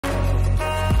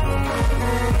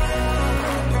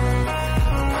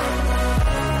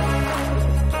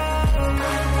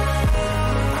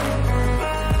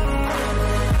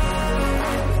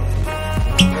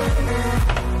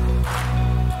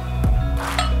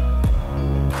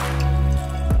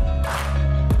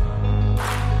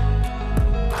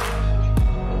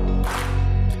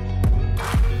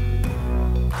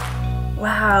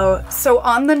So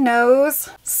on the nose,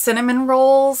 cinnamon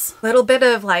rolls, a little bit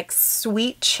of like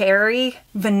sweet cherry,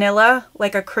 vanilla,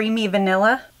 like a creamy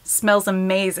vanilla. Smells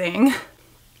amazing.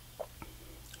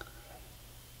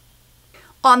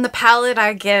 On the palate,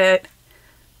 I get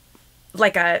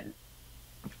like a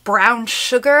brown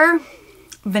sugar,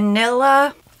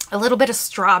 vanilla, a little bit of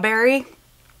strawberry,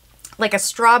 like a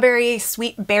strawberry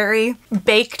sweet berry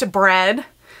baked bread.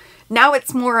 Now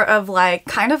it's more of like,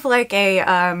 kind of like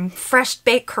a fresh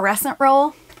baked crescent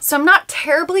roll. So I'm not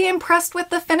terribly impressed with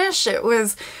the finish. It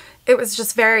was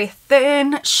just very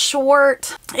thin,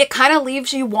 short. It kind of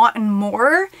leaves you wanting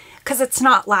more because it's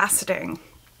not lasting,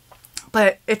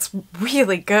 but it's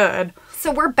really good. So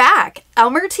we're back.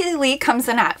 Elmer T Lee comes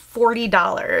in at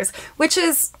 $40, which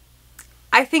is,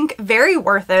 I think, very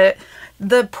worth it.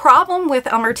 The problem with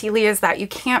Elmer T Lee is that you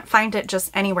can't find it just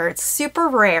anywhere. It's super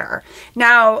rare.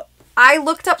 Now, I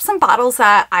looked up some bottles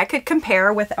that I could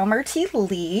compare with Elmer T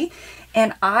Lee,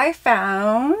 and I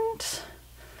found,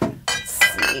 let's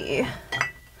see,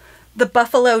 the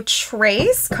Buffalo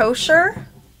Trace Kosher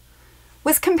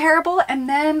was comparable, and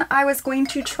then I was going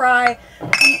to try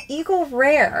an Eagle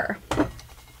Rare.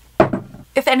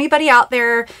 If anybody out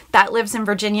there that lives in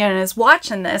Virginia and is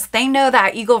watching this, they know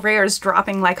that Eagle Rare is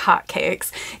dropping like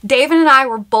hotcakes. David and I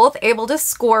were both able to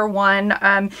score one,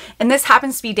 and this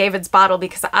happens to be David's bottle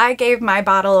because I gave my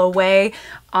bottle away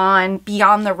on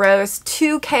Beyond the Rose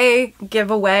 2K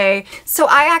giveaway. So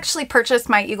I actually purchased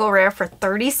my Eagle Rare for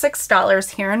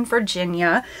 $36 here in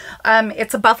Virginia.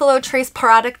 It's a Buffalo Trace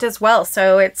product as well,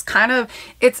 so it's kind of,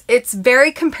 it's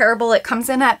very comparable. It comes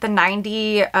in at the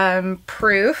 90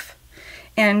 proof.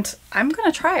 And I'm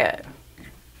gonna try it.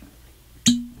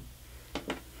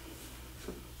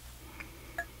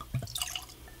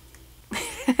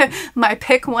 My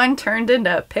pick one turned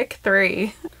into pick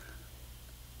three.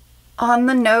 On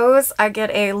the nose, I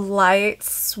get a light,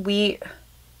 sweet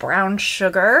brown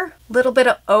sugar, a little bit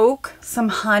of oak, some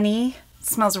honey. It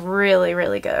smells really,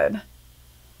 really good.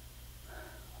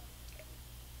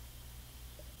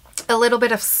 A little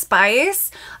bit of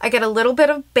spice. I get a little bit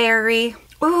of berry.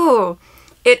 Ooh.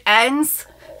 It ends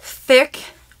thick,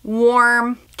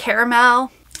 warm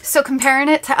caramel. So comparing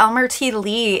it to Elmer T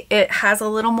Lee, it has a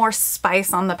little more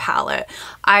spice on the palate.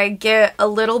 I get a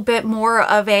little bit more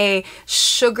of a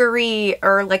sugary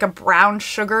or like a brown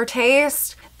sugar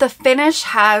taste. The finish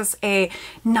has a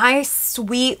nice,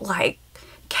 sweet, like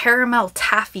caramel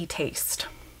taffy taste.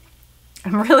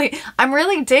 I'm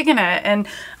really digging it. And,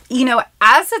 you know,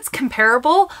 as it's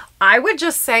comparable, I would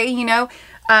just say, you know,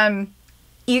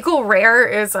 Eagle Rare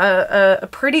is a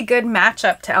pretty good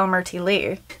matchup to Elmer T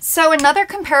Lee. So another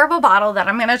comparable bottle that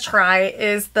I'm going to try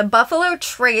is the Buffalo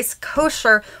Trace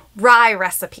Kosher Rye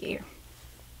Recipe.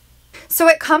 So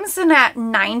it comes in at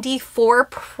 94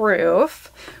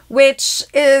 proof, which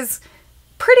is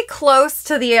pretty close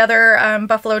to the other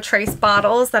Buffalo Trace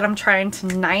bottles that I'm trying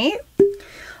tonight.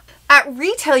 At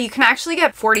retail, you can actually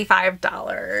get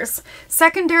 $45.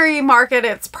 Secondary market,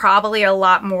 it's probably a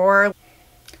lot more.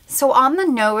 So on the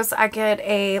nose, I get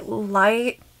a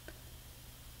light,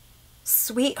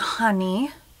 sweet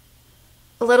honey,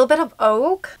 a little bit of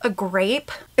oak, a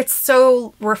grape. It's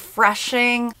so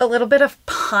refreshing. A little bit of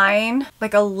pine,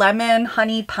 like a lemon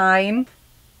honey pine.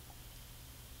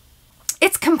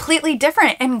 It's completely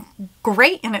different and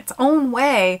great in its own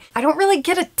way. I don't really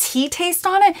get a tea taste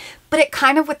on it, but it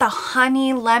kind of, with the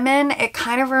honey lemon, it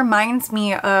kind of reminds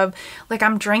me of like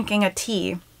I'm drinking a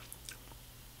tea.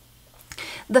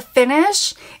 The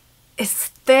finish is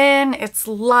thin, it's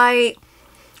light,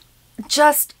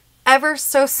 just ever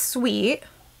so sweet.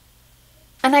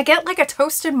 And I get like a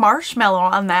toasted marshmallow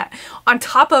on that, on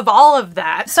top of all of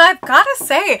that. So I've got to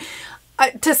say,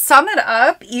 to sum it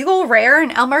up, Eagle Rare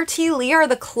and Elmer T Lee are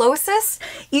the closest.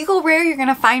 Eagle Rare, you're going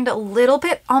to find a little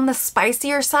bit on the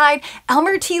spicier side.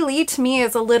 Elmer T Lee to me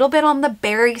is a little bit on the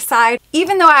berry side.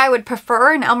 Even though I would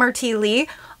prefer an Elmer T Lee,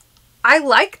 I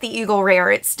like the Eagle Rare.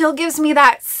 It still gives me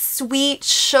that sweet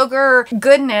sugar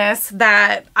goodness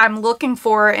that I'm looking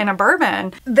for in a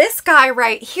bourbon. This guy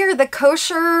right here, the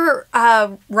Kosher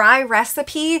Rye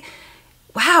Recipe,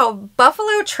 wow,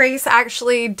 Buffalo Trace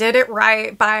actually did it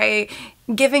right by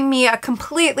giving me a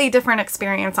completely different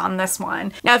experience on this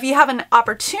one. Now, if you have an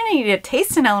opportunity to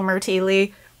taste an Elmer T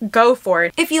Lee, go for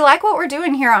it. If you like what we're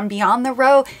doing here on Beyond the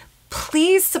Row,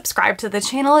 please subscribe to the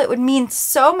channel. It would mean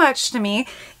so much to me.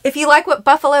 If you like what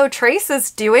Buffalo Trace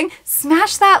is doing,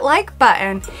 smash that like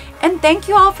button. And thank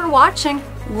you all for watching.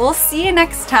 We'll see you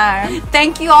next time.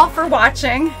 Thank you all for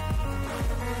watching.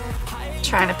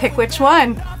 Trying to pick which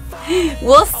one.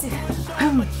 We'll see.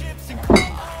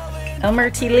 Elmer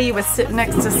T Lee was sitting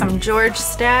next to some George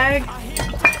Stagg.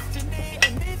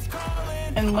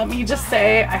 And let me just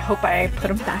say, I hope I put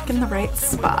them back in the right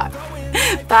spot.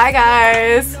 Bye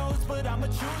guys.